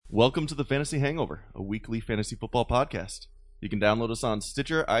Welcome to the Fantasy Hangover, a weekly fantasy football podcast. You can download us on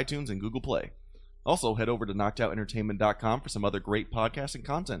Stitcher, iTunes, and Google Play. Also, head over to knockedoutentertainment.com for some other great podcasting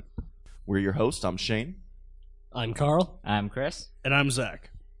content. We're your hosts. I'm Shane. I'm Carl. I'm Chris. And I'm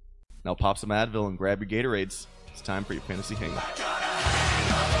Zach. Now pop some Advil and grab your Gatorades. It's time for your Fantasy Hangover.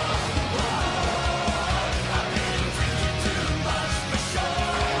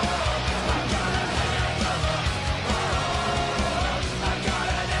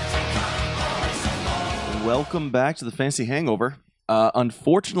 Welcome back to the Fantasy Hangover.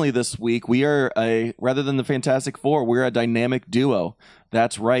 Unfortunately, this week we are rather than the Fantastic Four, we're a dynamic duo.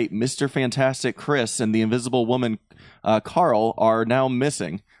 That's right, Mr. Fantastic Chris and the Invisible Woman Carl are now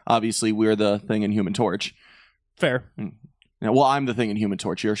missing. Obviously, we're the Thing and Human Torch. Fair. Well, I'm the Thing and Human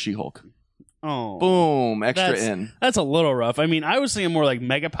Torch. You're She-Hulk. Oh, boom! Extra in. That's a little rough. I mean, I was thinking more like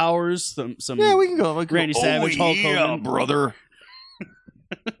Mega Powers. Some yeah, we can go. Randy Savage, Hulk Hogan, brother.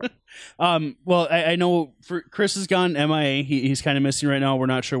 Well, I know for Chris has gone MIA. He's kind of missing right now. We're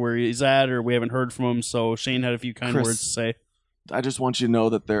not sure where he's at, or we haven't heard from him. So Shane had a few kind words to say. I just want you to know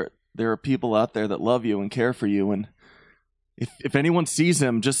that there are people out there that love you and care for you, and if anyone sees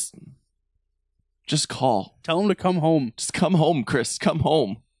him, just call. Tell him to come home. Just come home, Chris. Come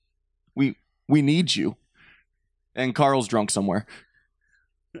home. We need you. And Carl's drunk somewhere.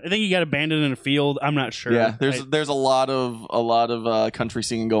 I think he got abandoned in a field. I'm not sure. Yeah, there's a lot of country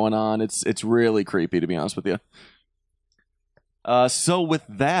singing going on. It's really creepy, to be honest with you. So with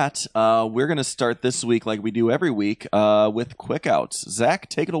that, we're gonna start this week like we do every week with quick outs. Zach,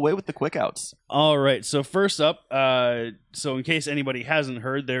 take it away with the quick outs. All right. So first up, so in case anybody hasn't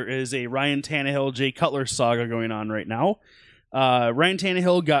heard, there is a Ryan Tannehill, Jay Cutler saga going on right now. Ryan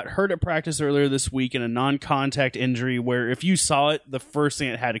Tannehill got hurt at practice earlier this week in a non-contact injury where if you saw it, the first thing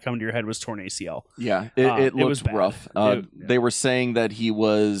that had to come to your head was torn ACL. Yeah, it looked rough. They were saying that he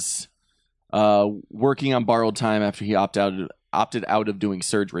was working on borrowed time after he opted out of doing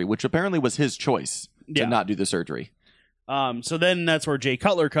surgery, which apparently was his choice to not do the surgery. So then that's where Jay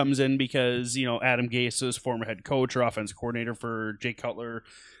Cutler comes in because, Adam Gase, his former head coach or offensive coordinator for Jay Cutler,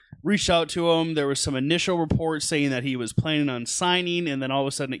 reached out to him. There was some initial reports saying that he was planning on signing, and then all of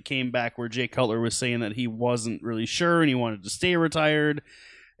a sudden it came back where Jay Cutler was saying that he wasn't really sure and he wanted to stay retired.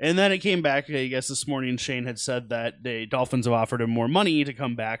 And then it came back, I guess this morning Shane had said that the Dolphins have offered him more money to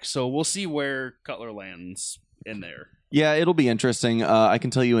come back, so we'll see where Cutler lands in there. Yeah, it'll be interesting. I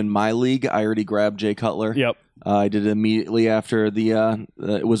can tell you in my league, I already grabbed Jay Cutler. Yep. I did it immediately after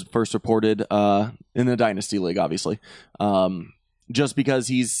it was first reported in the Dynasty League, obviously. Just because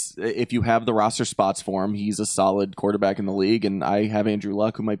if you have the roster spots for him, he's a solid quarterback in the league, and I have Andrew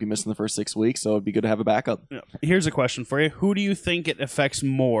Luck, who might be missing the first 6 weeks, so it'd be good to have a backup. Yeah. Here's a question for you. Who do you think it affects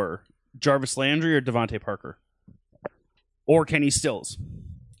more, Jarvis Landry or Devontae Parker? Or Kenny Stills?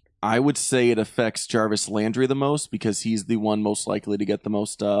 I would say it affects Jarvis Landry the most because he's the one most likely to get the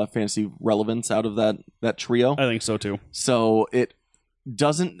most fantasy relevance out of that trio. I think so, too. So it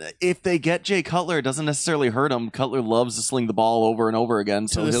doesn't, if they get Jay Cutler, it doesn't necessarily hurt him. Cutler loves to sling the ball over and over again.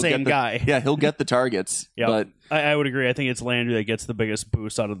 So to the same guy. Yeah, he'll get the targets. Yep. But I would agree. I think it's Landry that gets the biggest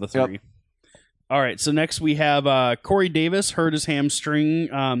boost out of the three. Yep. All right, so next we have Corey Davis hurt his hamstring.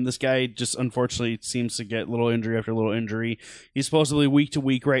 This guy just unfortunately seems to get little injury after little injury. He's supposedly week to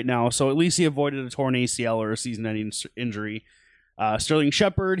week right now, so at least he avoided a torn ACL or a season-ending injury. Sterling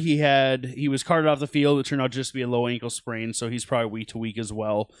Shepard, he was carted off the field. It turned out just to be a low ankle sprain, so he's probably week to week as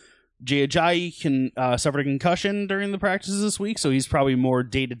well. Jay Ajayi suffered a concussion during the practices this week, so he's probably more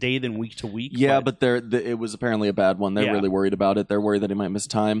day to day than week to week. Yeah, but it was apparently a bad one. They're really worried about it. They're worried that he might miss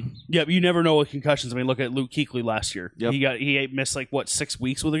time. Yeah, but you never know with concussions. I mean, look at Luke Kuechly last year. Yep. He missed 6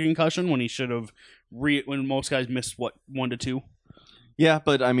 weeks with a concussion when he should have. When most guys missed 1 to 2. Yeah,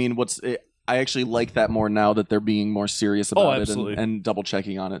 but I mean, I actually like that more now that they're being more serious about it and double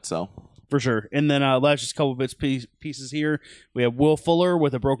checking on it. So. For sure. And then last just a couple bits pieces here. We have Will Fuller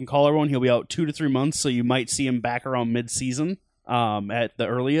with a broken collarbone. He'll be out 2 to 3 months, so you might see him back around mid-season at the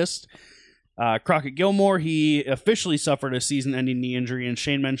earliest. Crockett Gilmore, he officially suffered a season-ending knee injury, and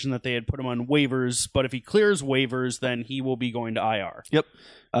Shane mentioned that they had put him on waivers, but if he clears waivers, then he will be going to IR. Yep.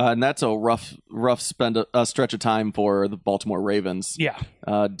 And that's a rough stretch of time for the Baltimore Ravens. Yeah.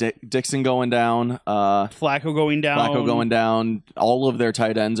 Dixon going down. Flacco going down. All of their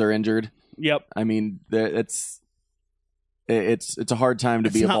tight ends are injured. Yep. I mean, it's a hard time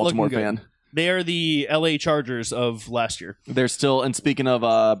to be a Baltimore fan. They are the LA Chargers of last year. They're still, and speaking of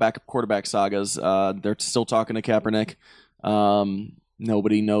backup quarterback sagas, they're still talking to Kaepernick.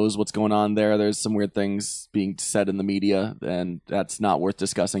 Nobody knows what's going on there. There's some weird things being said in the media, and that's not worth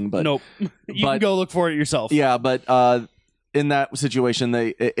discussing. But nope, you can go look for it yourself. Yeah, but in that situation,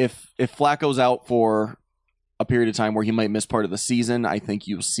 if Flacco's out for a period of time where he might miss part of the season, I think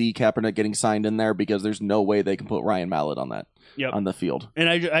you'll see Kaepernick getting signed in there because there's no way they can put Ryan Mallett on that on the field. And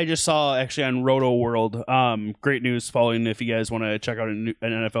I just saw actually on Roto World, great news following if you guys want to check out an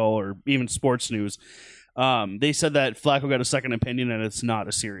NFL or even sports news. They said that Flacco got a second opinion and it's not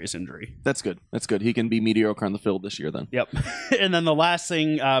a serious injury. That's good. That's good. He can be mediocre on the field this year then. Yep. And then the last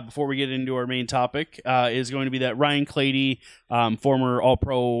thing before we get into our main topic is going to be that Ryan Clady, former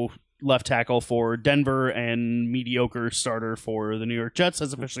All-Pro left tackle for Denver and mediocre starter for the New York Jets,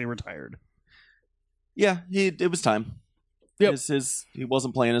 has officially retired. Yeah, it was time. Yep. He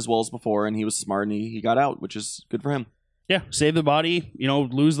wasn't playing as well as before, and he was smart, and he got out, which is good for him. Yeah, save the body,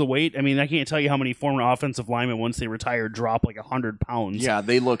 lose the weight. I mean, I can't tell you how many former offensive linemen, once they retire, drop like 100 pounds. Yeah,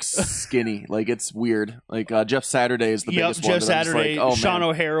 they look skinny. Like, it's weird. Like, Jeff Saturday is the biggest one. Jeff Saturday. Sean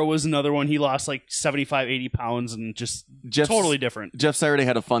O'Hara was another one. He lost like 75, 80 pounds and just totally different. Jeff Saturday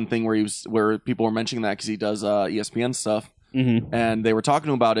had a fun thing where people were mentioning that because he does ESPN stuff. Mm-hmm. And they were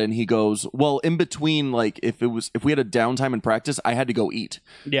talking about it, and he goes, well, in between, like, if we had a downtime in practice, I had to go eat.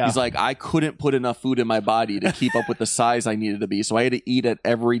 Yeah. He's like, I couldn't put enough food in my body to keep up with the size I needed to be, so I had to eat at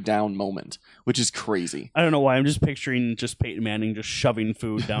every down moment, which is crazy. I don't know why. I'm just picturing Peyton Manning just shoving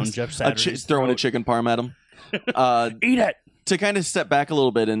food down Jeff Saturday's throwing a chicken parm at him. Eat it! To kind of step back a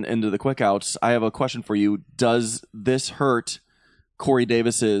little bit into the quick outs, I have a question for you. Does this hurt Corey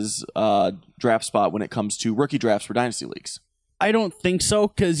Davis's draft spot when it comes to rookie drafts for dynasty leagues? I don't think so,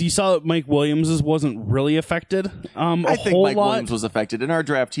 because you saw that Mike Williams wasn't really affected. I think Mike Williams was affected. In our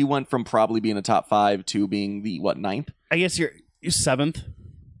draft, he went from probably being a top 5 to being the, ninth? I guess you're 7th.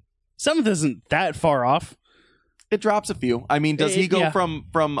 7th isn't that far off. It drops a few. I mean, does he go from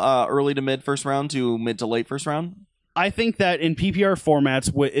early to mid first round to mid to late first round? I think that in PPR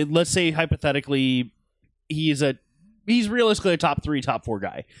formats, let's say hypothetically he's realistically a top 3, top 4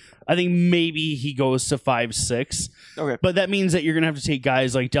 guy. I think maybe he goes to 5, 6. Okay. But that means that you're going to have to take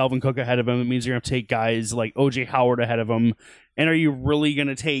guys like Dalvin Cook ahead of him. It means you're going to have to take guys like O.J. Howard ahead of him. And are you really going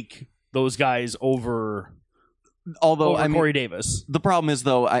to take those guys over Corey Davis? The problem is,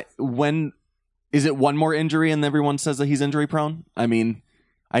 though, is it one more injury and everyone says that he's injury prone? I mean,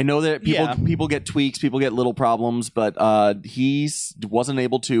 I know that people get tweaks, people get little problems, but he wasn't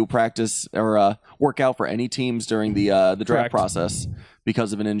able to practice or work out for any teams during the draft process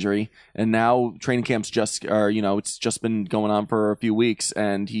because of an injury. And now training camps it's just been going on for a few weeks,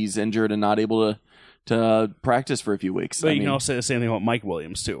 and he's injured and not able to practice for a few weeks. But you can also say the same thing about Mike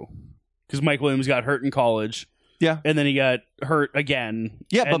Williams too, because Mike Williams got hurt in college. Yeah, and then he got hurt again.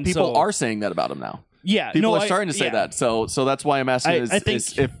 Yeah, but people are saying that about him now. Yeah, people are starting to say that. So that's why I'm asking. I think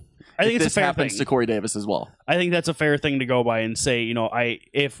it's a fair happens thing to Corey Davis as well. I think that's a fair thing to go by and say,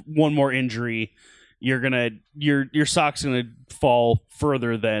 if one more injury, your stock's gonna fall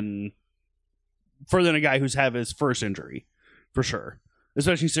further than a guy who's had his first injury, for sure.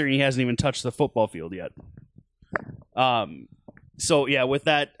 Especially considering he hasn't even touched the football field yet. So yeah, with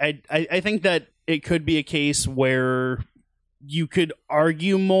that, I think that it could be a case where you could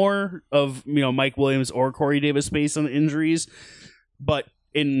argue more of Mike Williams or Corey Davis based on the injuries, but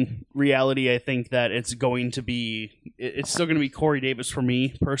in reality, I think that it's still going to be Corey Davis for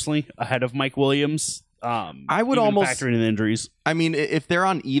me personally ahead of Mike Williams. I would almost factor in the injuries. I mean, if they're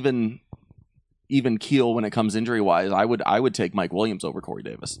on even keel when it comes injury wise, I would take Mike Williams over Corey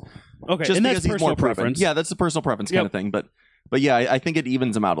Davis. Okay, just and because that's he's more proven. preference. Yeah, that's a personal preference kind of thing. But yeah, I think it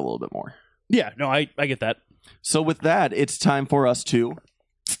evens them out a little bit more. Yeah, no, I get that. So with that, it's time for us to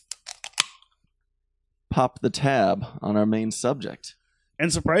pop the tab on our main subject.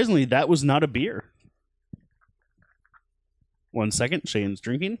 And surprisingly, that was not a beer. 1 second, Shane's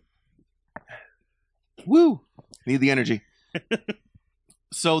drinking. Woo! Need the energy.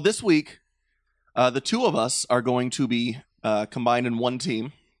 So this week, the two of us are going to be combined in one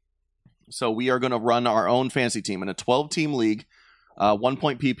team. So we are going to run our own fantasy team in a 12-team league,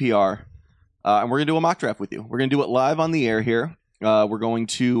 1-point PPR, and we're going to do a mock draft with you. We're going to do it live on the air here. We're going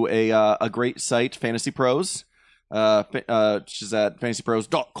to a great site, Fantasy Pros, which is at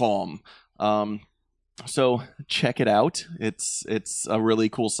fantasypros.com. So check it out. It's a really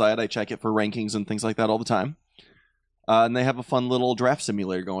cool site. I check it for rankings and things like that all the time. And they have a fun little draft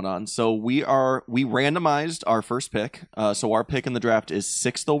simulator going on. So we randomized our first pick. So our pick in the draft is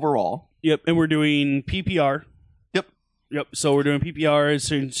 6th overall. Yep, and we're doing PPR. Yep. So we're doing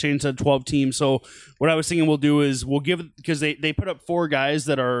PPR. Shane said 12 teams. So what I was thinking we'll do is we'll give, because they put up 4 guys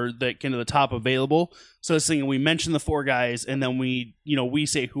that are kind of the top available. So I was thinking we mention the 4 guys, and then we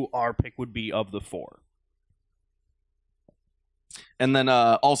say who our pick would be of the 4. And then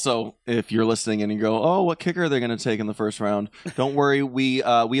also, if you're listening and you go, oh, what kicker are they going to take in the first round? Don't worry. We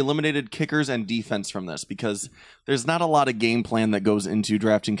eliminated kickers and defense from this because there's not a lot of game plan that goes into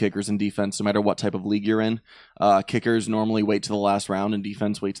drafting kickers and defense, no matter what type of league you're in. Kickers normally wait to the last round, and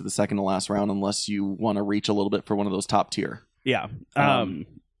defense wait to the second to last round unless you want to reach a little bit for one of those top tier. Yeah.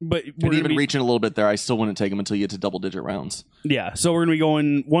 But even reaching a little bit there, I still wouldn't take them until you get to double-digit rounds. Yeah, so we're going to be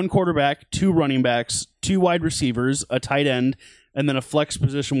going 1 quarterback, 2 running backs, 2 wide receivers, a tight end, and then a flex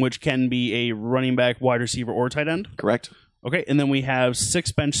position, which can be a running back, wide receiver, or tight end. Correct. Okay, and then we have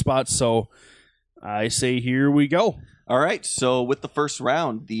 6 bench spots, so I say here we go. All right, so with the first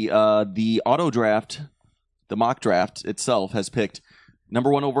round, the auto draft, the mock draft itself has picked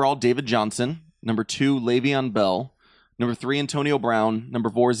number 1 overall, David Johnson, number 2, Le'Veon Bell, number 3, Antonio Brown, number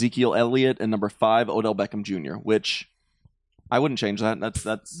 4, Ezekiel Elliott, and number 5, Odell Beckham Jr., which I wouldn't change that.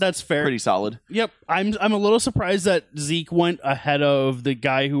 That's fair. Pretty solid. Yep. I'm a little surprised that Zeke went ahead of the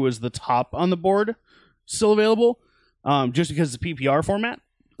guy who was the top on the board still available, just because of the PPR format.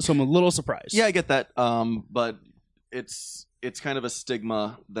 So I'm a little surprised. Yeah, I get that. But it's kind of a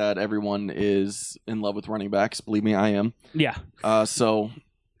stigma that everyone is in love with running backs. Believe me, I am. Yeah. So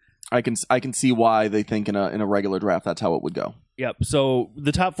I can see why they think in a regular draft that's how it would go. Yep. So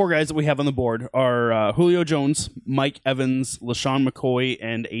the top 4 guys that we have on the board are Julio Jones, Mike Evans, LaShawn McCoy,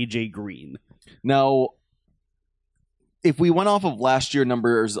 and AJ Green. Now, if we went off of last year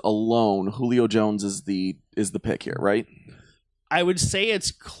numbers alone, Julio Jones is the pick here, right? I would say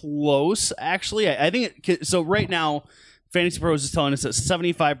it's close, actually. I think so. Right now, Fantasy Pros is telling us that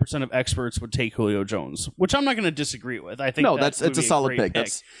 75% of experts would take Julio Jones, which I'm not going to disagree with. I think it's a solid pick.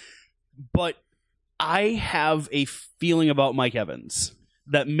 But I have a feeling about Mike Evans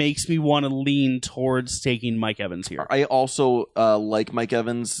that makes me want to lean towards taking Mike Evans here. I also like Mike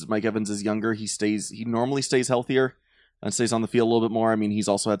Evans. Mike Evans is younger. He normally stays healthier and stays on the field a little bit more. I mean, he's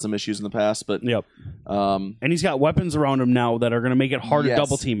also had some issues in the past, but yep. And he's got weapons around him now that are going to make it hard to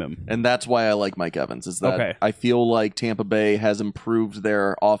double team him. And that's why I like Mike Evans. Is that I feel like Tampa Bay has improved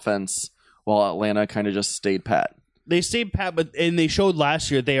their offense while Atlanta kind of just stayed pat. They stayed pat, and they showed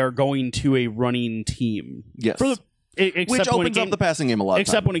last year they are going to a running team. Yes. Which opens up the passing game a lot.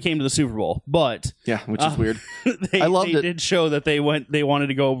 Except when it came to the Super Bowl. But yeah, which is weird. I loved it. They did show that they wanted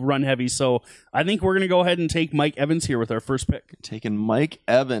to go run heavy. So I think we're going to go ahead and take Mike Evans here with our first pick. Taking Mike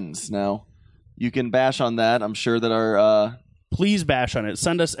Evans. Now, you can bash on that. I'm sure that our... Please bash on it.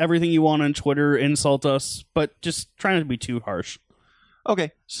 Send us everything you want on Twitter. Insult us. But just try not to be too harsh.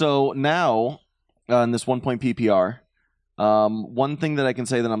 Okay, so now... in this 1-point PPR, one thing that I can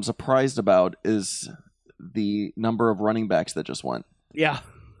say that I'm surprised about is the number of running backs that just went. Yeah,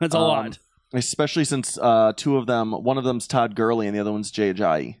 that's a lot. Especially since 2 of them, one of them's Todd Gurley and the other one's Jay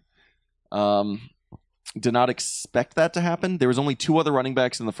Ajayi. Did not expect that to happen. There was only 2 other running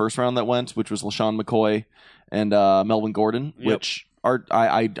backs in the first round that went, which was LaShawn McCoy and Melvin Gordon, which are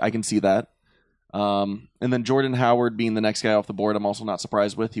I can see that. And then Jordan Howard being the next guy off the board, I'm also not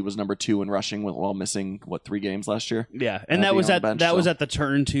surprised with. He was number 2 in rushing while missing 3 games last year. Yeah, and that was at was at the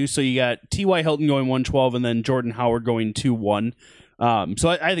turn too. So you got T.Y. Hilton going 112, and then Jordan Howard going 2-1. So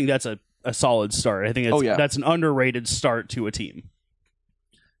I think that's a solid start. I think that's an underrated start to a team.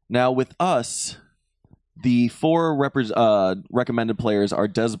 Now with us, the 4 recommended players are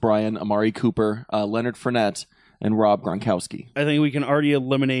Des Bryant, Amari Cooper, Leonard Fournette, and Rob Gronkowski. I think we can already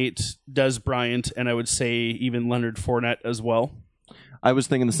eliminate Des Bryant, and I would say even Leonard Fournette as well. I was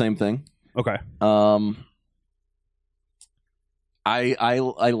thinking the same thing. Okay. I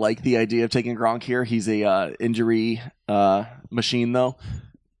like the idea of taking Gronk here. He's a injury machine, though.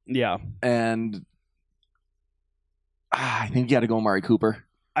 Yeah. And I think you got to go Amari Cooper.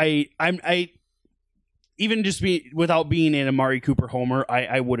 I even just without being an Amari Cooper homer,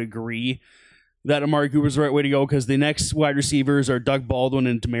 I would agree that Amari Cooper's the right way to go because the next wide receivers are Doug Baldwin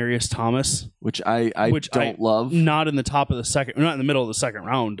and Demaryius Thomas, which I don't love. Not in the top of the second, not in the middle of the second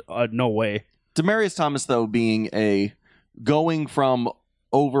round. No way. Demaryius Thomas, though, being going from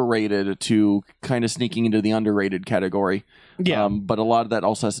overrated to kind of sneaking into the underrated category. Yeah. But a lot of that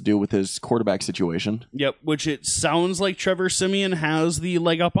also has to do with his quarterback situation. Yep, which it sounds like Trevor Siemian has the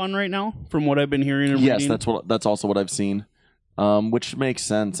leg up on right now, from what I've been hearing and reading. Yes, that's also what I've seen, which makes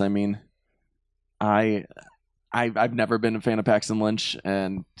sense. I mean, I've never been a fan of Paxton Lynch,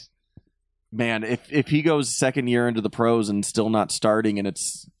 and man, if he goes second year into the pros and still not starting, and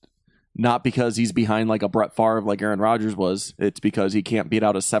it's not because he's behind like a Brett Favre like Aaron Rodgers was, it's because he can't beat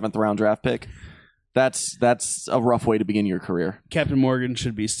out a 7th round draft pick. That's a rough way to begin your career. Captain Morgan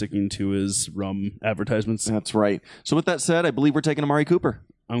should be sticking to his rum advertisements. That's right. So with that said, I believe we're taking Amari Cooper.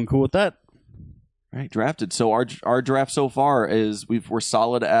 I'm cool with that. Right, drafted. So our draft so far is we're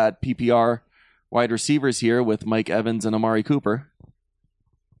solid at PPR wide receivers here with Mike Evans and Amari Cooper.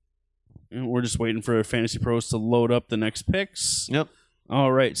 And we're just waiting for Fantasy Pros to load up the next picks. Yep.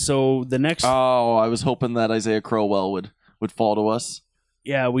 All right, so the next... Oh, I was hoping that Isaiah Crowell would fall to us.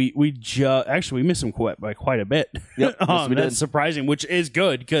 Yeah, we actually we missed him by quite a bit. Yep, yes, we did. That's surprising, which is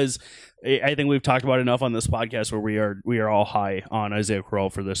good because I think we've talked about enough on this podcast where we are all high on Isaiah Crowell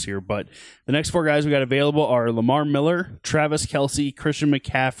for this year. But the next 4 guys we got available are Lamar Miller, Travis Kelce, Christian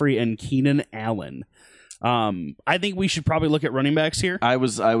McCaffrey, and Keenan Allen. I think we should probably look at running backs here. I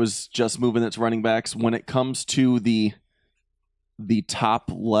was just moving it to running backs. When it comes to the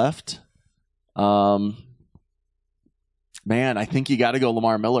top left, man, I think you got to go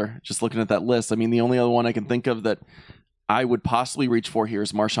Lamar Miller. Just looking at that list, I mean, the only other one I can think of that I would possibly reach for here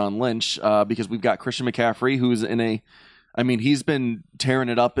is Marshawn Lynch, because we've got Christian McCaffrey, who's he's been tearing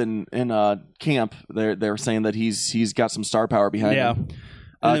it up in camp. They're saying that he's got some star power behind him.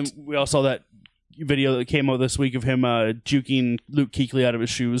 And then we also saw that video that came out this week of him juking Luke Kuechly out of his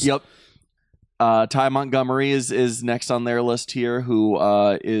shoes. Yep. Ty Montgomery is next on their list here, who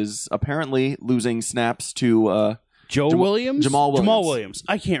is apparently losing snaps to Jamal Williams. Jamal Williams.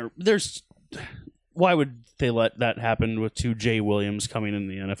 I can't. Why would they let that happen with 2 Jay Williams coming in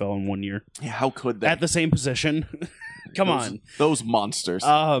the NFL in 1 year? Yeah, how could they? At the same position. Come on. Those monsters.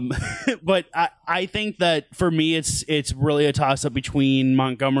 But I think that for me it's really a toss up between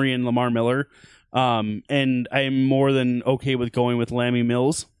Montgomery and Lamar Miller. And I'm more than okay with going with Lammy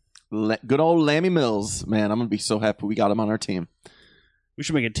Mills. Good old Lammy Mills. Man, I'm going to be so happy we got him on our team. We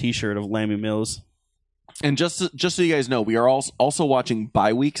should make a t-shirt of Lammy Mills. And just so you guys know, we are also watching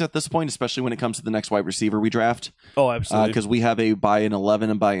bye weeks at this point, especially when it comes to the next wide receiver we draft. Oh, absolutely. Because we have a bye in 11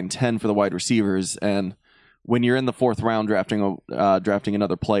 and bye in 10 for the wide receivers. And when you're in the 4th round drafting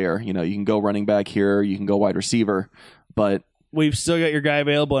another player, you can go running back here, you can go wide receiver, but we've still got your guy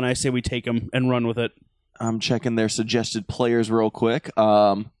available, and I say we take him and run with it. I'm checking their suggested players real quick.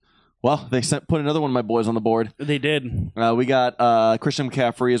 Well, they put another one of my boys on the board. They did. We got Christian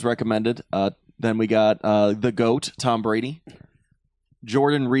McCaffrey is recommended. Then we got the GOAT, Tom Brady,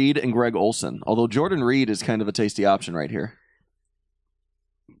 Jordan Reed, and Greg Olsen. Although Jordan Reed is kind of a tasty option right here.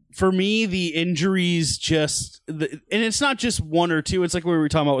 For me, the injuries and it's not just 1 or 2. It's like we were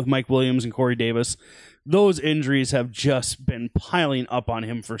talking about with Mike Williams and Corey Davis. Those injuries have just been piling up on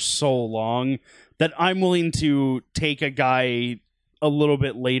him for so long that I'm willing to take a guy a little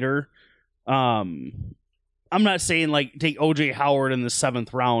bit later. I'm not saying like take OJ Howard in the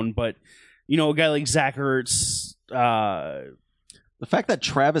 7th round, but a guy like Zach Ertz. The fact that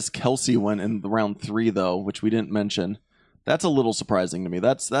Travis Kelce went in the round 3, though, which we didn't mention, that's a little surprising to me.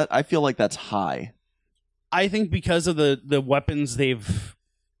 I feel like that's high. I think because of the weapons they've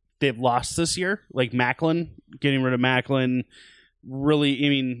lost this year, like Macklin, getting rid of Macklin,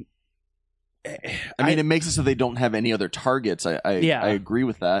 really. It makes it so they don't have any other targets. I agree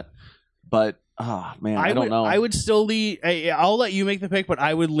with that, but man, I don't know. I would still lean. I'll let you make the pick, but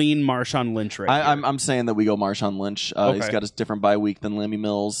I would lean Marshawn Lynch right here. I'm saying that we go Marshawn Lynch. Okay. He's got a different bye week than Lammy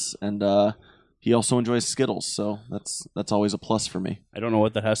Mills, and he also enjoys Skittles, so that's always a plus for me. I don't know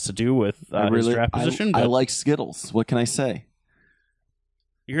what that has to do with his draft position. I like Skittles. What can I say?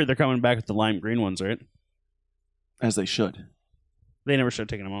 You heard they're coming back with the lime green ones, right? As they should. They never should have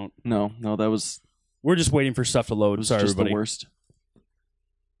taken them out. No, that was... We're just waiting for stuff to load. Sorry, just everybody. The worst.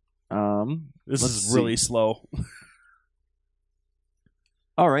 This is really slow.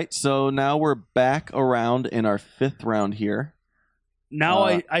 All right, so now we're back around in our 5th round here.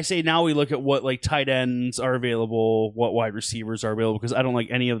 Now I say now we look at what like tight ends are available, what wide receivers are available, because I don't like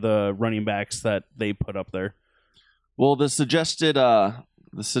any of the running backs that they put up there. Well, the suggested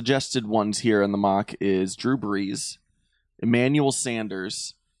ones here in the mock is Drew Brees, Emmanuel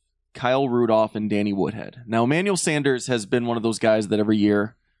Sanders, Kyle Rudolph, and Danny Woodhead. Now, Emmanuel Sanders has been one of those guys that every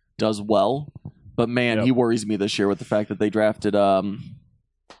year does well, but man, He worries me this year with the fact that they drafted... I know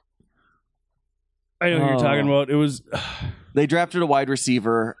who you're talking about. It was... They drafted a wide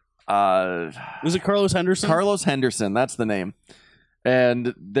receiver. Was it Carlos Henderson? Carlos Henderson, that's the name. And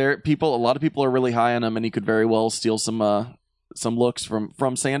a lot of people are really high on him, and he could very well steal some looks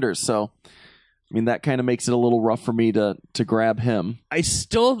from Sanders. So, that kind of makes it a little rough for me to grab him.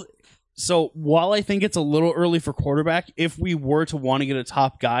 So while I think it's a little early for quarterback, if we were to want to get a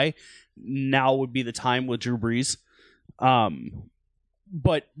top guy, now would be the time with Drew Brees.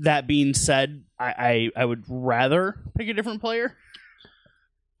 But that being said, I would rather pick a different player.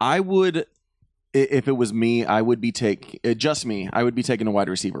 I would, if it was me, I would be taking a wide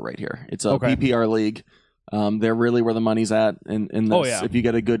receiver right here. It's a PPR league. They're really where the money's at in this. Oh, yeah. If you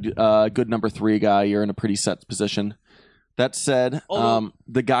get a good number 3 guy, you're in a pretty set position. That said,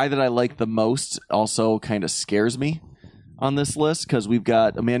 the guy that I like the most also kind of scares me on this list because we've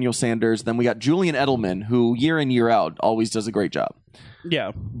got Emmanuel Sanders, then we got Julian Edelman, who year in year out always does a great job.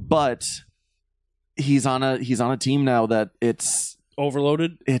 Yeah, but he's on a team now that it's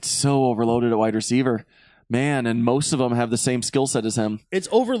overloaded. It's so overloaded at wide receiver, man, and most of them have the same skill set as him. It's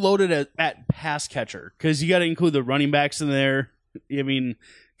overloaded at pass catcher because you got to include the running backs in there. I mean,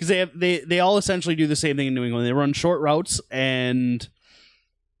 because they all essentially do the same thing in New England. They run short routes and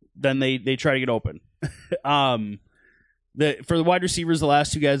then they try to get open. For the wide receivers, the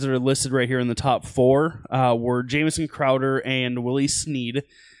last 2 guys that are listed right here in the top 4 were Jamison Crowder and Willie Snead.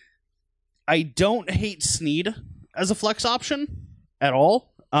 I don't hate Snead as a flex option at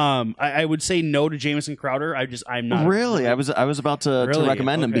all. I would say no to Jamison Crowder. I'm not really. I was about to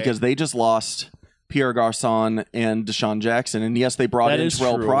recommend him because they just lost Pierre Garçon and Deshaun Jackson, and yes, they brought in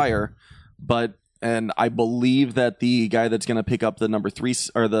Terrell Pryor, and I believe that the guy that's going to pick up the number 3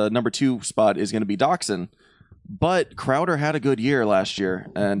 or the number 2 spot is going to be Doxson. But Crowder had a good year last year,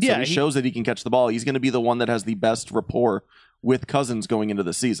 and so he shows that he can catch the ball. He's going to be the one that has the best rapport with Cousins going into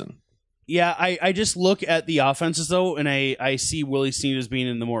the season. Yeah, I just look at the offenses, though, and I see Willie Snead as being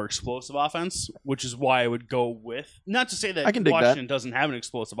in the more explosive offense, which is why I would go with... Not to say that Washington doesn't have an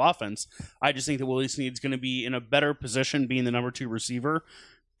explosive offense. I just think that Willie Snead's going to be in a better position being the number 2 receiver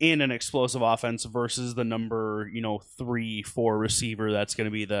in an explosive offense versus the number 3, 4 receiver that's going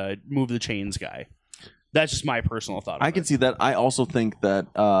to be the move the chains guy. That's just my personal thought. I can see that. I also think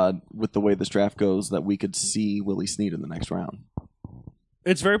that with the way this draft goes, that we could see Willie Snead in the next round.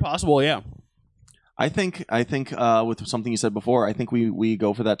 It's very possible, yeah. I think with something you said before, I think we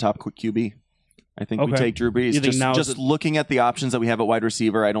go for that top QB. I think we take Drew Brees. Just looking at the options that we have at wide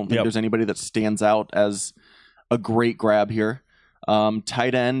receiver, I don't think there's anybody that stands out as a great grab here.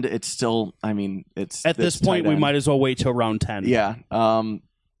 Tight end, it's still, it's at this point we might as well wait till round 10. Yeah.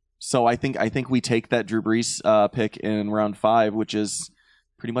 So I think we take that Drew Brees pick in round 5, which is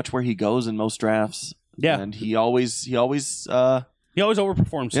pretty much where he goes in most drafts. Yeah, and he always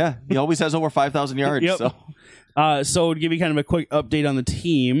overperforms. Yeah, he always has over 5,000 yards. Yep. So to give you kind of a quick update on the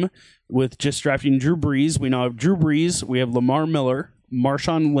team, with just drafting Drew Brees, we now have Drew Brees, we have Lamar Miller,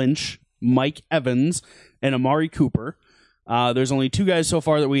 Marshawn Lynch, Mike Evans, and Amari Cooper. There's only 2 guys so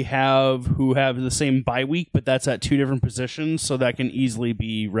far that we have who have the same bye week, but that's at 2 different positions, so that can easily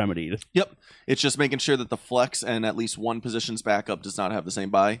be remedied. Yep. It's just making sure that the flex and at least one position's backup does not have the same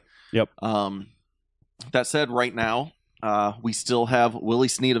bye. Yep. That said, right now, we still have Willie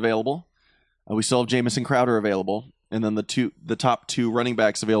Snead available. We still have Jamison Crowder available. And then the top 2 running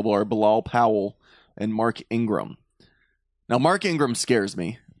backs available are Bilal Powell and Mark Ingram. Now, Mark Ingram scares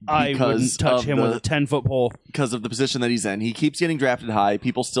me. I wouldn't touch him with a 10-foot pole. Because of the position that he's in. He keeps getting drafted high.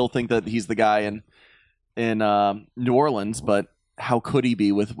 People still think that he's the guy in New Orleans, but how could he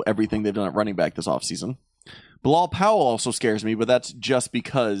be with everything they've done at running back this offseason? Bilal Powell also scares me, but that's just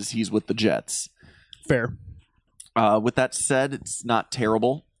because he's with the Jets. Fair. With that said, it's not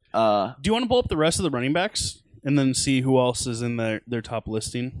terrible. Do you want to pull up the rest of the running backs and then see who else is in their top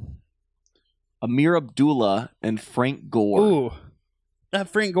listing? Amir Abdullah and Frank Gore. Ooh. That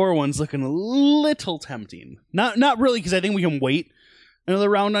Frank Gore one's looking a little tempting. Not really, because I think we can wait another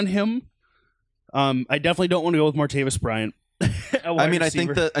round on him. I definitely don't want to go with Martavis Bryant. I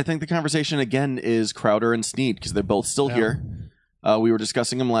think the conversation again is Crowder and Snead because they're both still here. We were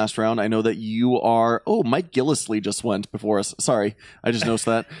discussing him last round. I know that you are. Oh, Mike Gillisley just went before us. Sorry, I just noticed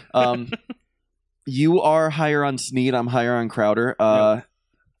that. You are higher on Snead. I'm higher on Crowder.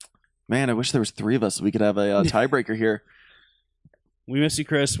 Man, I wish there was 3 of us. So we could have a tiebreaker here. We miss you,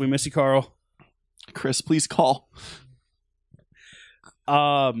 Chris. We miss you, Carl. Chris, please call.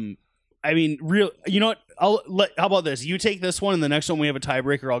 Real. You know what? How about this? You take this one, and the next one we have a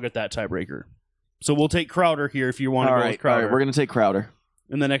tiebreaker. I'll get that tiebreaker. So we'll take Crowder here if you want to go with Crowder. All right, we're going to take Crowder.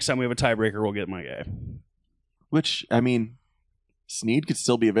 And the next time we have a tiebreaker, we'll get my guy. Which, Snead could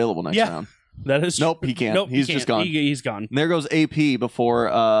still be available next round. That is. Nope, he can't. He's just gone. He's gone. And there goes AP before.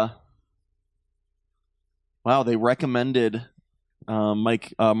 Wow, they recommended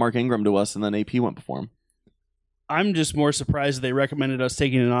Mark Ingram to us, and then AP went before him. I'm just more surprised they recommended us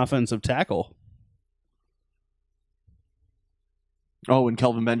taking an offensive tackle. Oh, and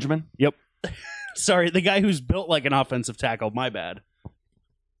Kelvin Benjamin? Yep. Sorry, the guy who's built like an offensive tackle. My bad.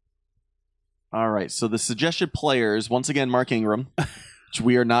 All right, so the suggested players, once again, Mark Ingram, which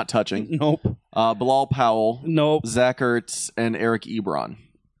we are not touching. Nope. Bilal Powell. Nope. Zach Ertz, and Eric Ebron.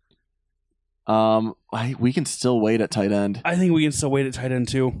 We can still wait at tight end. I think we can still wait at tight end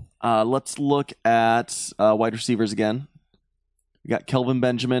too. Let's look at wide receivers again. We got Kelvin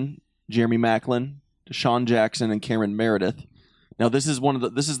Benjamin, Jeremy Maclin, Deshaun Jackson, and Cameron Meredith. Now this is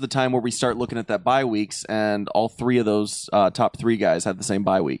the time where we start looking at that bye weeks, and all three of those top three guys have the same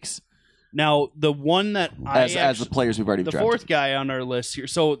bye weeks. Now the one that as the players we've already drafted. Fourth guy on our list here.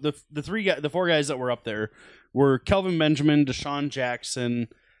 So the four guys that were up there were Kelvin Benjamin, Deshaun Jackson,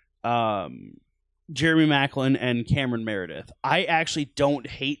 Jeremy Maclin, and Cameron Meredith. I actually don't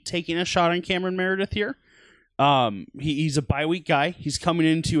hate taking a shot on Cameron Meredith here. He's a bye week guy. He's coming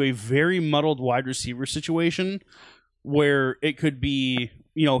into a very muddled wide receiver situation where it could be,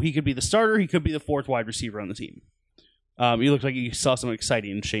 he could be the starter, he could be the fourth wide receiver on the team. You looked like you saw some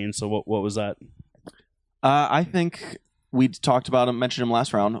exciting, Shane. So what was that? I think we talked about him, mentioned him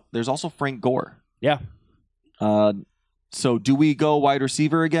last round. There's also Frank Gore. Yeah. So do we go wide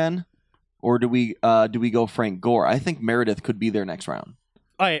receiver again, or do we go Frank Gore? I think Meredith could be there next round.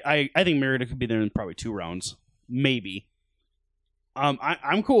 I think Meredith could be there in probably 2 rounds, maybe.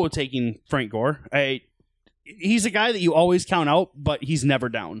 I'm cool with taking Frank Gore. He's a guy that you always count out, but he's never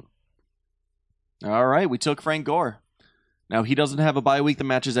down. All right, we took Frank Gore. Now, he doesn't have a bye week that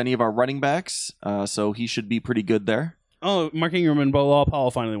matches any of our running backs, so he should be pretty good there. Oh, Mark Ingram and Bilal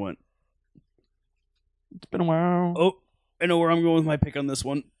Powell finally went. It's been a while. Oh, I know where I'm going with my pick on this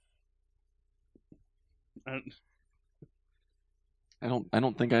one. I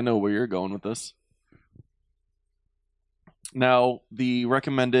don't think I know where you're going with this. Now, the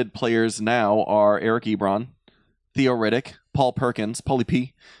recommended players now are Eric Ebron, Theo Riddick, Paul Perkins, Paulie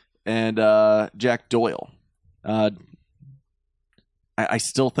P, and Jack Doyle. I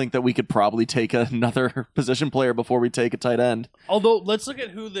still think that we could probably take another position player before we take a tight end. Although, let's look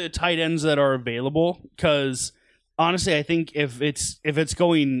at who the tight ends that are available, because honestly, I think if it's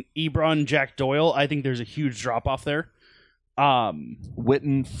going Ebron, Jack Doyle, I think there's a huge drop off there. Witten,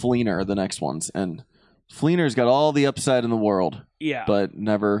 Fleener are the next ones, and Fleener's got all the upside in the world, but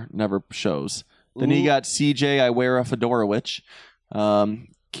never shows. Then you got CJ Iwera Fedorowicz,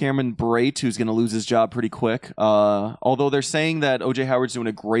 Cameron Brate, who's going to lose his job pretty quick. Although they're saying that OJ Howard's doing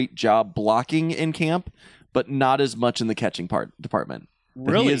a great job blocking in camp, but not as much in the catching department.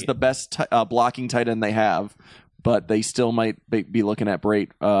 Really, he is the best blocking tight end they have, but they still might be looking at Brate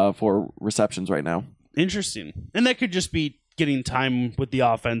for receptions right now. Interesting, and that could just be getting time with the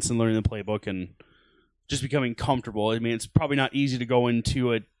offense and learning the playbook and just becoming comfortable. I mean, it's probably not easy to go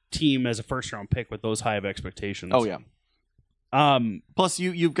into a team as a first-round pick with those high of expectations. Oh, yeah. Plus,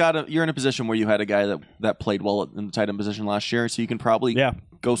 you're in a position where you had a guy that played well in the tight end position last year, so you can probably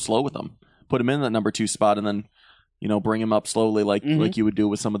go slow with him, put him in that number 2 spot, and then bring him up slowly, like you would do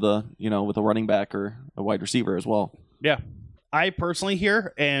with some of the with a running back or a wide receiver as well. Yeah. I personally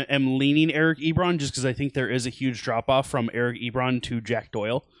here am leaning Eric Ebron just because I think there is a huge drop off from Eric Ebron to Jack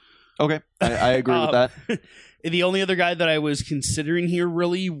Doyle. Okay, I agree with that. The only other guy that I was considering here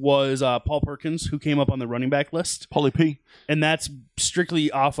really was Paul Perkins, who came up on the running back list. Paulie P. And that's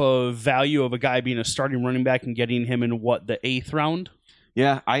strictly off of value of a guy being a starting running back and getting him in the 8th round.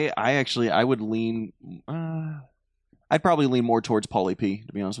 Yeah, I would lean. I'd probably lean more towards Paulie P.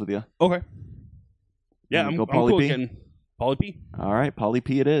 To be honest with you. Okay. Yeah, I'm cool again. Paulie P. All right, Paulie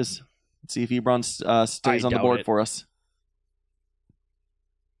P. It is. Let's see if Ebron stays on the board for us.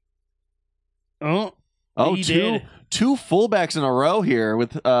 Oh, two fullbacks in a row here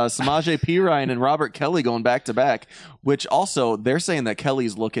with Samaje Perine and Robert Kelly going back to back. Which also they're saying that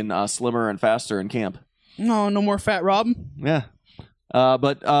Kelly's looking slimmer and faster in camp. No more Fat Rob. Yeah,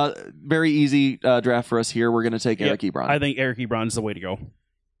 but very easy draft for us here. We're going to take Eric Ebron. I think Eric Ebron's the way to go.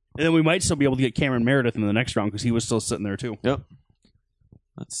 And then we might still be able to get Cameron Meredith in the next round because he was still sitting there too. Yep.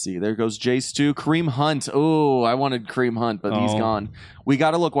 Let's see. There goes Jay Stu. Kareem Hunt. Oh, I wanted Kareem Hunt, but he's gone. We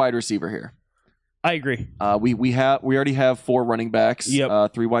got to look wide receiver here. I agree. We already have 4 running backs.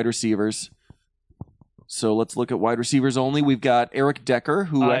 Yep. 3 wide receivers. So let's look at wide receivers only. We've got Eric Decker,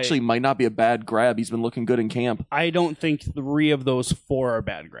 who actually might not be a bad grab. He's been looking good in camp. I don't think 3 of those 4 are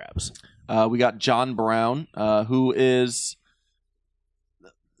bad grabs. We got John Brown, who is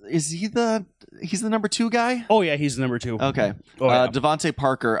he he's the number 2 guy? Oh yeah, he's the number 2. Okay. Oh, yeah. Devontae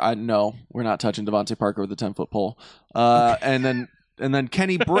Parker. No, we're not touching Devontae Parker with a 10-foot pole. And then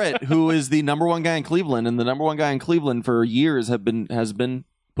Kenny Britt, who is the number 1 guy in Cleveland, and the number 1 guy in Cleveland for years has been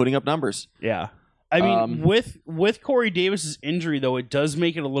putting up numbers. Yeah. I mean, with Corey Davis's injury, though, it does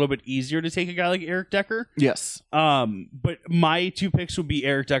make it a little bit easier to take a guy like Eric Decker. Yes. But my 2 picks would be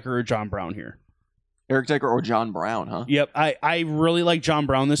Eric Decker or John Brown here. Eric Decker or John Brown, huh? Yep. I really like John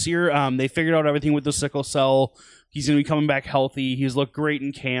Brown this year. They figured out everything with the sickle cell. He's going to be coming back healthy. He's looked great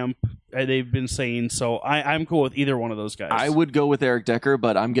in camp. they've been saying. So I'm cool with either one of those guys. I would go with Eric Decker,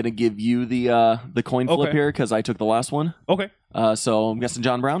 but I'm going to give you the coin flip here because I took the last one. Okay. So I'm guessing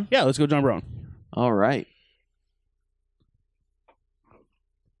John Brown? Yeah, let's go John Brown. All right.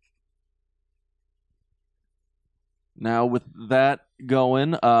 Now with that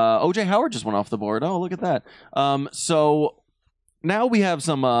going, OJ Howard just went off the board. Oh, look at that. So now we have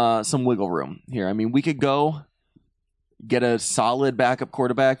some wiggle room here. I mean, we could go get a solid backup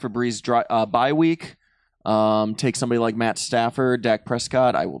quarterback for Bree's bye week. Take somebody like Matt Stafford, Dak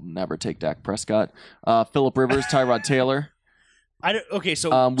Prescott. I will never take Dak Prescott. Phillip Rivers, Tyrod Taylor.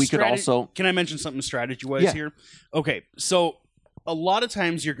 So we could also. Can I mention something strategy-wise here? Okay, so a lot of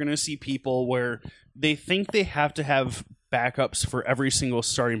times you're going to see people where they think they have to have backups for every single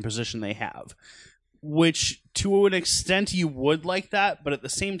starting position they have, which to an extent you would like that, but at the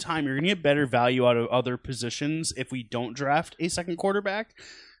same time you're going to get better value out of other positions if we don't draft a second quarterback,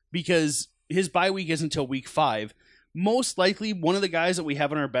 because his bye week is until week 5. Most likely one of the guys that we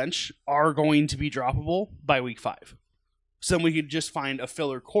have on our bench are going to be droppable by week 5. So then we could just find a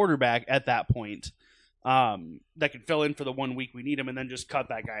filler quarterback at that point that could fill in for the 1 week we need him and then just cut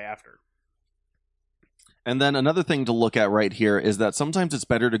that guy after. And then another thing to look at right here is that sometimes it's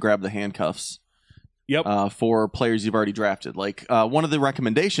better to grab the handcuffs. Yep. For players you've already drafted. Like one of the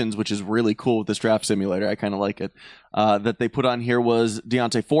recommendations, which is really cool with this draft simulator, I kind of like it, that they put on here was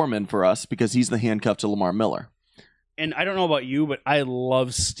Deontay Foreman for us because he's the handcuff to Lamar Miller. And I don't know about you, but I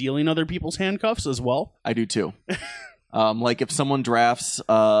love stealing other people's handcuffs as well. I do too. Like if someone drafts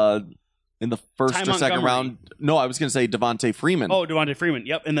in the first or second round. No, I was going to say Devontae Freeman. Oh, Devontae Freeman.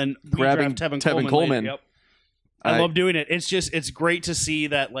 Yep. And then grabbing Tevin Coleman. Yep. I love doing it. It's great to see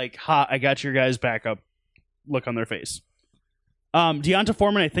that, like, I got your guys back up look on their face. Deonta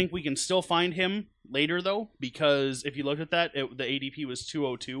Foreman, I think we can still find him later, though, because if you looked at that, the ADP was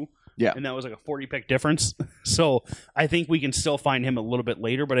 202. Yeah. And that was like a 40-pick difference. So I think we can still find him a little bit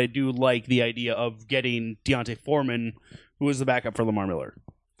later, but I do like the idea of getting Deonta Foreman, who is the backup for Lamar Miller.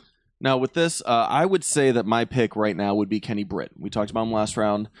 Now, with this, I would say that my pick right now would be Kenny Britt. We talked about him last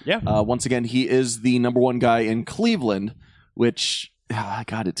round. Yeah. Once again, he is the number one guy in Cleveland, which,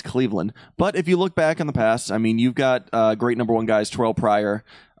 God, it's Cleveland. But if you look back in the past, I mean, you've got great number one guys, Terrell Pryor.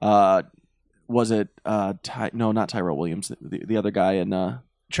 Was it, not Tyrell Williams, the other guy. And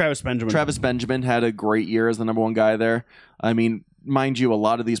Travis Benjamin. Travis Benjamin had a great year as the number one guy there. I mean, mind you, a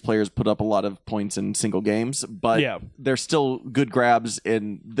lot of these players put up a lot of points in single games, but they're still good grabs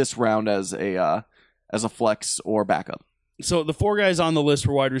in this round as a flex or backup. So the 4 guys on the list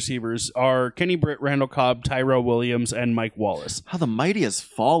for wide receivers are Kenny Britt, Randall Cobb, Tyrell Williams, and Mike Wallace. How the mighty has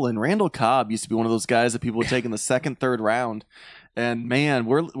fallen. Randall Cobb used to be one of those guys that people would take in the second, third round. And man,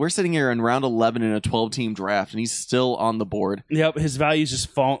 we're sitting here in round 11 in a 12-team draft, and he's still on the board. Yep, his value's just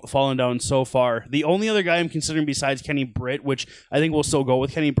fallen down so far. The only other guy I'm considering besides Kenny Britt, which I think we'll still go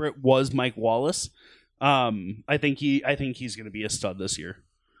with Kenny Britt, was Mike Wallace. I think he's going to be a stud this year.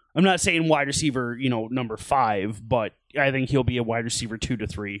 I'm not saying wide receiver, number 5, but I think he'll be a wide receiver 2 to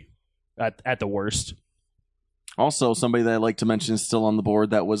 3 at the worst. Also, somebody that I like to mention is still on the board.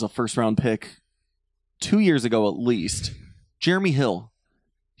 That was a first-round pick 2 years ago at least. Jeremy Hill.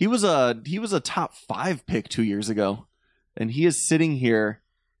 He was a top 5 pick 2 years ago, and he is sitting here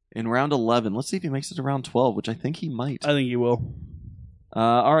in round 11. Let's see if he makes it to round 12, which I think he might. I think he will.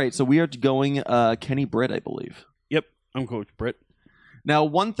 All right, so we are going Kenny Britt, I believe. Yep, I'm cool with Britt. Now,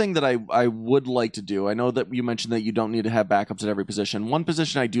 one thing that I would like to do, I know that you mentioned that you don't need to have backups at every position. One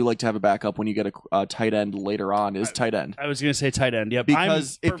position I do like to have a backup when you get a tight end later on is tight end. I was going to say tight end, yep.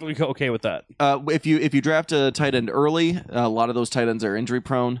 Because I'm perfectly okay with that. If you draft a tight end early, a lot of those tight ends are injury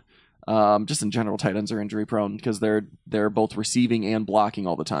prone. Just in general, tight ends are injury prone because they're both receiving and blocking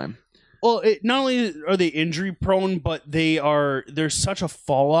all the time. Well, not only are they injury prone, but there's such a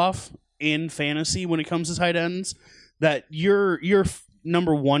fall off in fantasy when it comes to tight ends that your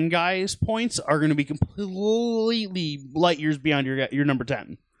number 1 guy's points are going to be completely light years beyond your number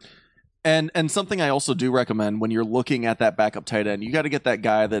 10. And something I also do recommend when you're looking at that backup tight end, you got to get that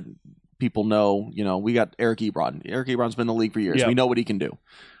guy that people know. We got Eric Ebron. Eric Ebron's been in the league for years. Yep. We know what he can do.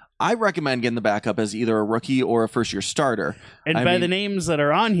 I recommend getting the backup as either a rookie or a first-year starter. And by the names that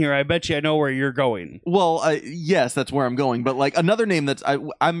are on here, I bet you I know where you're going. Well, yes, that's where I'm going. But like another name that's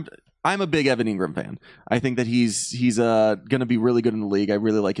I'm a big Evan Ingram fan. I think that he's going to be really good in the league. I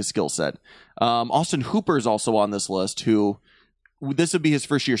really like his skill set. Austin Hooper is also on this list, who this would be his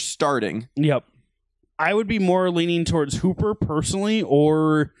first year starting. Yep. I would be more leaning towards Hooper personally,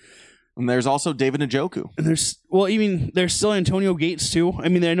 and there's also David Njoku. And there's still Antonio Gates too. I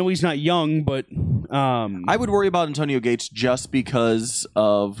mean, I know he's not young, but I would worry about Antonio Gates just because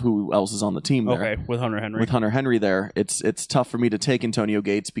of who else is on the team there. Okay, with Hunter Henry. With Hunter Henry there, it's tough for me to take Antonio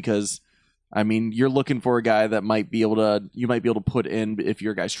Gates because, I mean, you're looking for a guy that might be able to put in if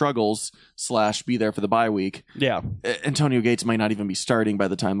your guy struggles / be there for the bye week. Yeah, Antonio Gates might not even be starting by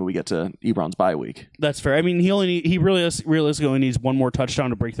the time that we get to Ebron's bye week. That's fair. I mean, he really realistically only needs one more touchdown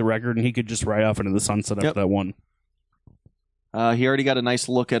to break the record, and he could just ride off into the sunset after that one. He already got a nice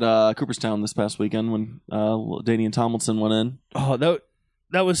look at Cooperstown this past weekend when Danian Tomlinson went in. Oh,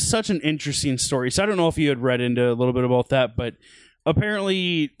 that was such an interesting story. So I don't know if you had read into a little bit about that, but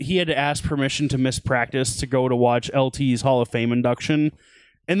apparently he had to ask permission to miss practice to go to watch LT's Hall of Fame induction.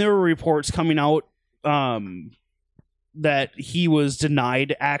 And there were reports coming out that he was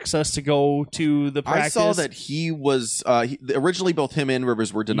denied access to go to the practice. I saw that he was originally both him and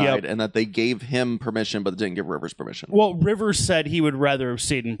Rivers were denied, and that they gave him permission but didn't give Rivers permission. Well, Rivers said he would rather have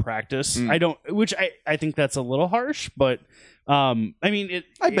stayed in practice. I think that's a little harsh, but I mean,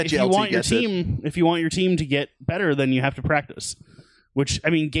 if you want your team to get better, then you have to practice. Which, I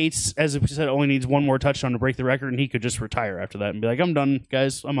mean, Gates, as we said, only needs one more touchdown to break the record, and he could just retire after that and be like, I'm done,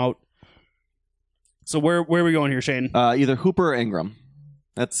 guys, I'm out. So where are we going here, Shane? Either Hooper or Ingram.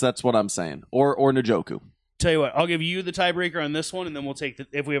 That's what I'm saying. Or Njoku. Tell you what, I'll give you the tiebreaker on this one, and then we'll take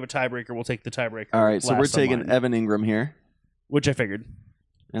if we have a tiebreaker, we'll take the tiebreaker. All right, so we're taking Evan Ingram here. Which I figured.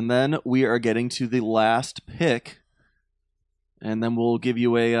 And then we are getting to the last pick. And then we'll give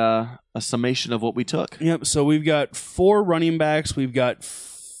you a summation of what we took. Yep. So we've got 4 running backs. We've got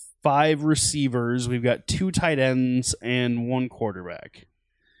 5 receivers. We've got 2 tight ends and 1 quarterback.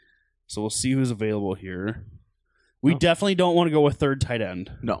 So we'll see who's available here. We definitely don't want to go with third tight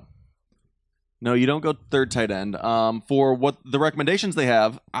end. No, you don't go third tight end. For what the recommendations they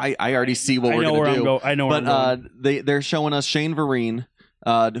have, I already see what we're going to do. I know where I'm going. They're showing us Shane Vereen.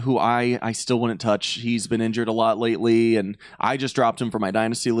 Who I still wouldn't touch. He's been injured a lot lately, and I just dropped him for my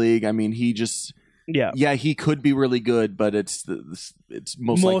Dynasty League. I mean, he just... Yeah, he could be really good, but it's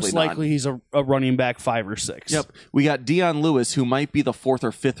most likely he's a running back 5 or 6. Yep. We got Dion Lewis, who might be the 4th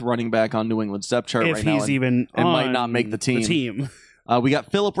or 5th running back on New England's depth chart right now. If he's even and might not make the team. We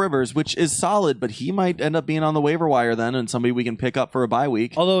got Phillip Rivers, which is solid, but he might end up being on the waiver wire then, and somebody we can pick up for a bye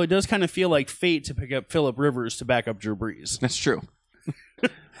week. Although it does kind of feel like fate to pick up Phillip Rivers to back up Drew Brees. That's true.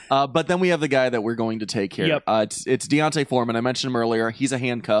 But then we have the guy that we're going to take here. Yep. It's Deontay Foreman. I mentioned him earlier. He's a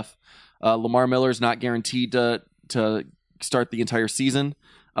handcuff. Lamar Miller's not guaranteed to start the entire season.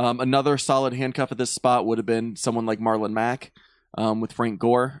 Another solid handcuff at this spot would have been someone like Marlon Mack with Frank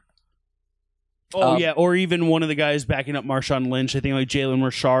Gore. Or even one of the guys backing up Marshawn Lynch. I think like Jalen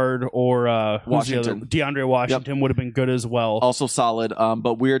Richard or Washington. DeAndre Washington would have been good as well. Also solid,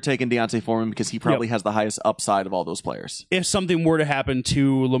 but we're taking Deontay Foreman because he probably has the highest upside of all those players. If something were to happen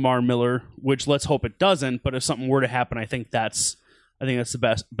to Lamar Miller, which let's hope it doesn't, but if something were to happen, I think that's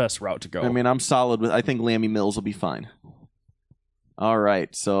the best route to go. I mean, I'm solid with. I think Lammy Mills will be fine. All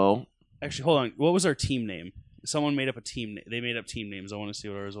right, so actually, hold on. What was our team name? Someone made up a team. They made up team names. I want to see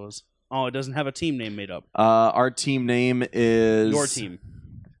what ours was. Oh, it doesn't have a team name made up. Our team name is your team.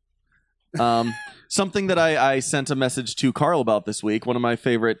 Something that I sent a message to Carl about this week. One of my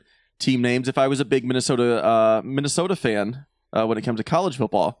favorite team names. If I was a big Minnesota fan when it comes to college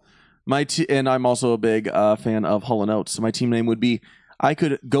football, and I'm also a big fan of Hall & Oates. So my team name would be I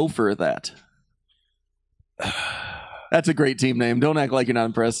Could Go For That. That's a great team name. Don't act like you're not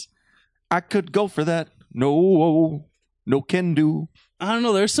impressed. I could go for that. No can do. I don't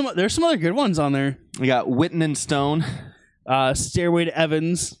know. There's some other good ones on there. We got Witten and Stone. Stairway to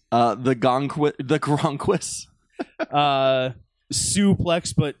Evans. The Gronquist.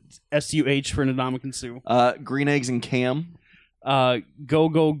 Suplex, but SUH for Ndamukong Suh. Green Eggs and Cam. Go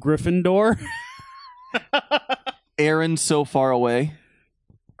Gryffindor. Aaron So Far Away.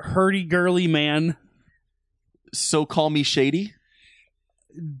 Hurdy Gurly Man. So Call Me Shady.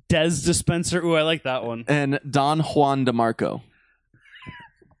 Des Dispenser. Ooh, I like that one. And Don Juan DeMarco.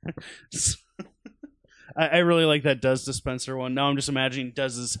 I really like that Des Dispenser one. Now I'm just imagining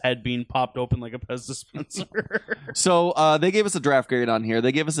Dez's head being popped open like a Pez dispenser. So they gave us a draft grade on here.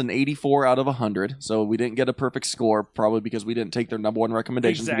 They gave us an 84 out of 100. So we didn't get a perfect score, probably because we didn't take their number one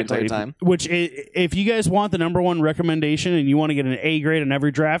recommendations the entire time. Which, if you guys want the number one recommendation and you want to get an A grade on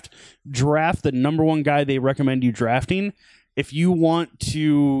every draft the number one guy they recommend you drafting. If you want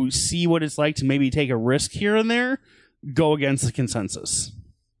to see what it's like to maybe take a risk here and there, go against the consensus.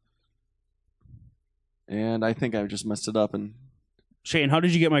 And I think I just messed it up. And Shane, how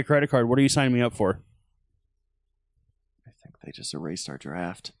did you get my credit card? What are you signing me up for? I think they just erased our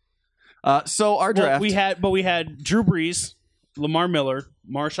draft. So our draft, we had Drew Brees, Lamar Miller,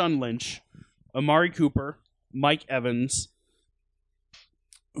 Marshawn Lynch, Amari Cooper, Mike Evans,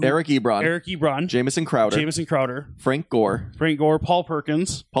 Eric Ebron, Jamison Crowder, Frank Gore, Paul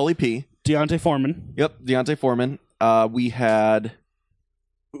Perkins, Paulie P, Deontay Foreman. Yep, Deontay Foreman. We had...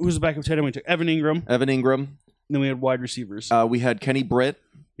 Who's the backup tight end we took? Evan Ingram. Then we had wide receivers. We had Kenny Britt.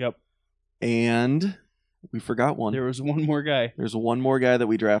 Yep. And we forgot one. There was one more guy. There's one more guy that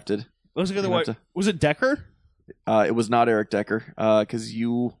we drafted. Was it Decker? It was not Eric Decker, because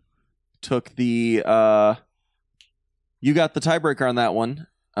you took the... you got the tiebreaker on that one.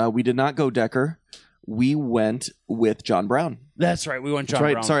 We did not go Decker. We went with John Brown. That's right. We went John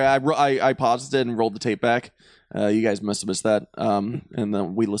Brown. Sorry, I paused it and rolled the tape back. You guys must have missed that. And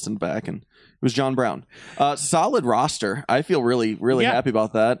then we listened back, and it was John Brown. Solid roster. I feel really, really happy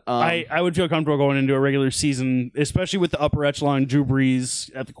about that. I would feel comfortable going into a regular season, especially with the upper echelon Drew Brees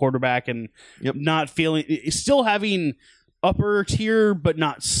at the quarterback, and not feeling... Still having upper tier but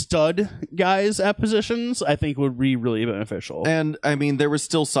not stud guys at positions, I think would be really beneficial. And I mean, there was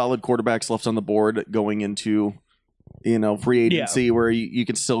still solid quarterbacks left on the board going into free agency, where you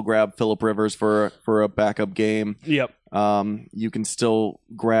can still grab Phillip Rivers for a backup game. Yep. You can still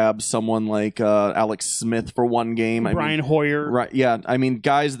grab someone like Alex Smith for one game. Brian Hoyer. Right. Yeah. I mean,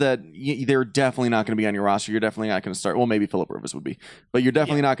 guys that they're definitely not going to be on your roster. You're definitely not going to start. Well, maybe Phillip Rivers would be, but you're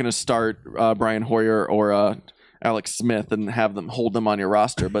definitely not going to start Brian Hoyer or Alex Smith and hold them on your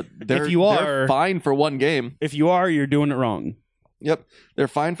roster. But they're fine for one game. If you are, you're doing it wrong. Yep. They're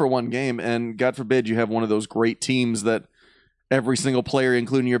fine for one game. And God forbid you have one of those great teams that every single player,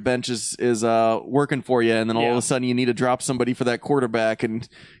 including your bench, is working for you. And then all of a sudden you need to drop somebody for that quarterback. And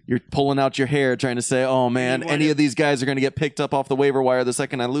you're pulling out your hair trying to say, oh, man, any of these guys are going to get picked up off the waiver wire the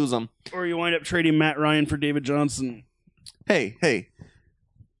second I lose them. Or you wind up trading Matt Ryan for David Johnson. Hey.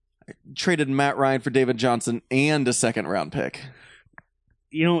 I traded Matt Ryan for David Johnson and a second-round pick.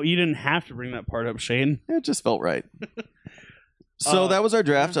 You didn't have to bring that part up, Shane. It just felt right. So that was our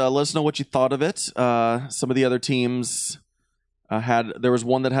draft. Let us know what you thought of it. Some of the other teams there was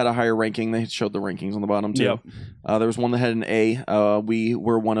one that had a higher ranking. They showed the rankings on the bottom too. Yep. There was one that had an A. We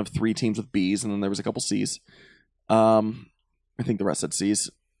were one of 3 teams with Bs, and then there was a couple Cs. I think the rest had Cs.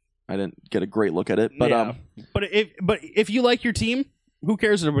 I didn't get a great look at it, but if you like your team, who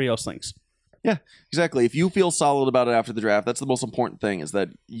cares what everybody else thinks? Yeah, exactly. If you feel solid about it after the draft, that's the most important thing, is that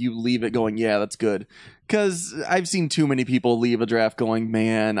you leave it going, yeah, that's good. Because I've seen too many people leave a draft going,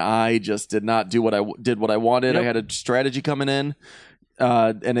 man, I just did not do what I wanted. Yep. I had a strategy coming in,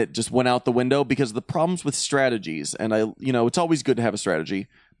 and it just went out the window. Because the problems with strategies, and it's always good to have a strategy,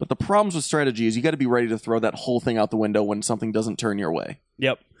 but the problems with strategy is you got to be ready to throw that whole thing out the window when something doesn't turn your way.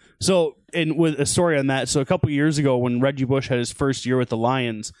 Yep. So, and with a story on that, so a couple years ago when Reggie Bush had his first year with the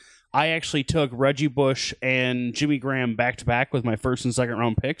Lions, I actually took Reggie Bush and Jimmy Graham back-to-back with my first and second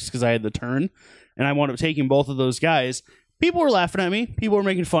round picks because I had the turn, and I wound up taking both of those guys. People were laughing at me. People were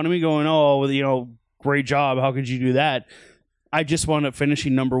making fun of me, going, oh, great job. How could you do that? I just wound up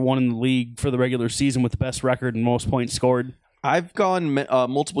finishing number 1 in the league for the regular season with the best record and most points scored. I've gone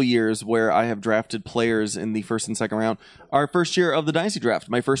multiple years where I have drafted players in the first and second round. Our first year of the Dynasty draft,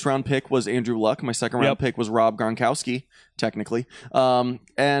 my first round pick was Andrew Luck. My second round pick was Rob Gronkowski, technically.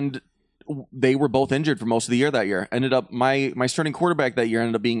 And they were both injured for most of the year that year. Ended up my starting quarterback that year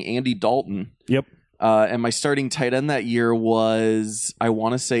ended up being Andy Dalton. Yep. And my starting tight end that year was, I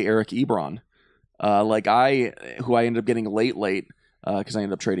want to say, Eric Ebron. Who I ended up getting late, because I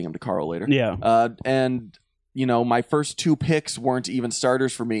ended up trading him to Carl later. Yeah. And my first 2 picks weren't even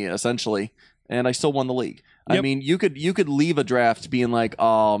starters for me, essentially, and I still won the league. Yep. I mean, you could leave a draft being like,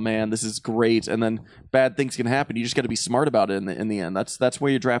 oh man, this is great, and then bad things can happen. You just got to be smart about it in the end. That's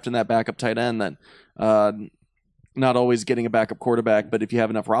where you're drafting that backup tight end. That not always getting a backup quarterback, but if you have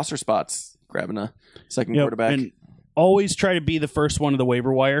enough roster spots, grabbing a second quarterback. And always try to be the first one to the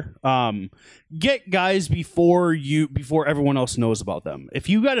waiver wire. Get guys before everyone else knows about them. If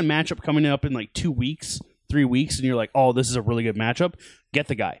you got a matchup coming up in like 2 weeks. 3 weeks, and you're like, oh, this is a really good matchup, get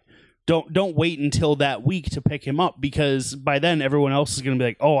the guy. Don't wait until that week to pick him up, because by then everyone else is going to be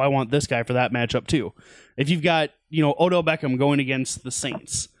like, oh, I want this guy for that matchup too. If you've got Odell Beckham going against the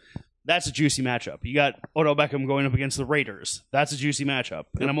Saints, that's a juicy matchup. You got Odell Beckham going up against the Raiders, that's a juicy matchup.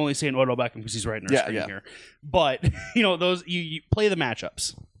 And I'm only saying Odell Beckham because he's right in our screen here. But those you play the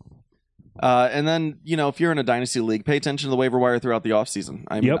matchups. And then, if you're in a dynasty league, pay attention to the waiver wire throughout the offseason.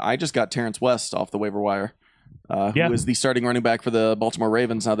 I mean, I just got Terrence West off the waiver wire, who is the starting running back for the Baltimore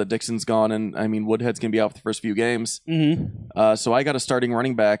Ravens now that Dixon's gone, and I mean, Woodhead's going to be out for the first few games. Mm-hmm. So I got a starting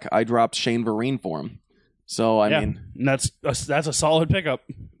running back. I dropped Shane Vereen for him. So, I mean... that's a solid pickup.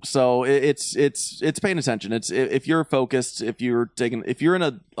 So it's paying attention. It's if you're focused, if you're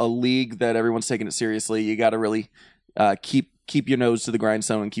in a league that everyone's taking it seriously, you got to really keep your nose to the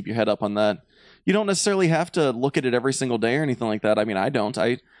grindstone and keep your head up on that. You don't necessarily have to look at it every single day or anything like that. I mean, I don't.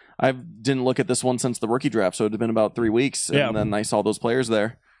 I didn't look at this one since the rookie draft, so it had been about 3 weeks, and then I saw those players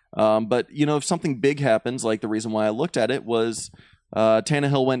there. But if something big happens, like the reason why I looked at it was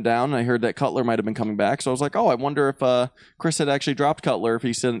Tannehill went down, and I heard that Cutler might have been coming back. So I was like, oh, I wonder if Chris had actually dropped Cutler, if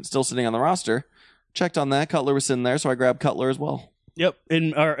he's still sitting on the roster. Checked on that. Cutler was sitting there, so I grabbed Cutler as well. Yep.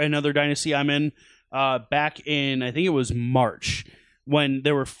 In another dynasty I'm in, back in, I think it was March, when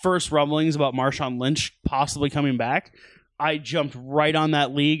there were first rumblings about Marshawn Lynch possibly coming back, I jumped right on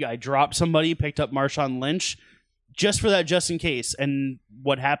that league. I dropped somebody, picked up Marshawn Lynch, just for that, just in case. And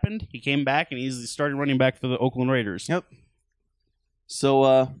what happened? He came back, and he's starting running back for the Oakland Raiders. Yep.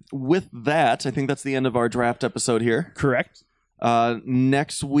 So with that, I think that's the end of our draft episode here. Correct.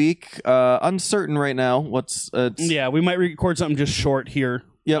 Next week, uncertain right now. Yeah, we might record something just short here.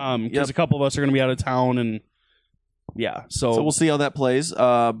 Yep. Because a couple of us are going to be out of town, and yeah, so we'll see how that plays.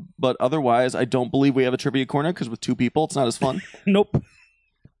 But otherwise, I don't believe we have a trivia corner because with 2 people, it's not as fun. Nope.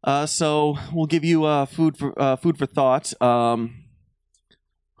 So we'll give you food for thought.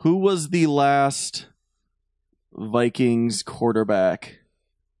 Who was the last Vikings quarterback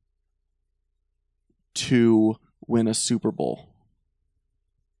to win a Super Bowl?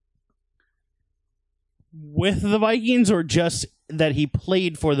 With the Vikings, or just that he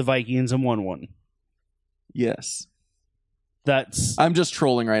played for the Vikings and won one? Yes. I'm just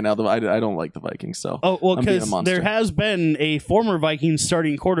trolling right now. I don't like the Vikings, so because there has been a former Vikings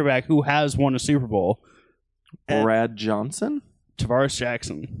starting quarterback who has won a Super Bowl. Brad Johnson? Tavares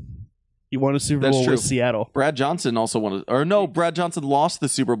Jackson. He won a Super Bowl with Seattle. Brad Johnson also won Brad Johnson lost the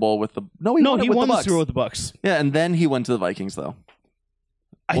Super Bowl with the he won the Super Bowl with the Bucs. Yeah, and then he went to the Vikings though.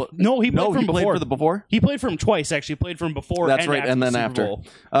 He played for the before. He played for him twice, actually. Played for him before. That's right, and then after.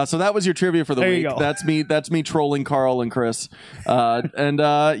 So that was your trivia for the week. That's me trolling Carl and Chris. So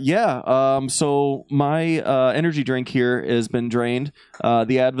my energy drink here has been drained.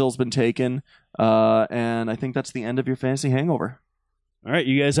 The Advil's been taken, and I think that's the end of your fantasy hangover. All right,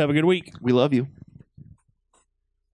 you guys have a good week. We love you.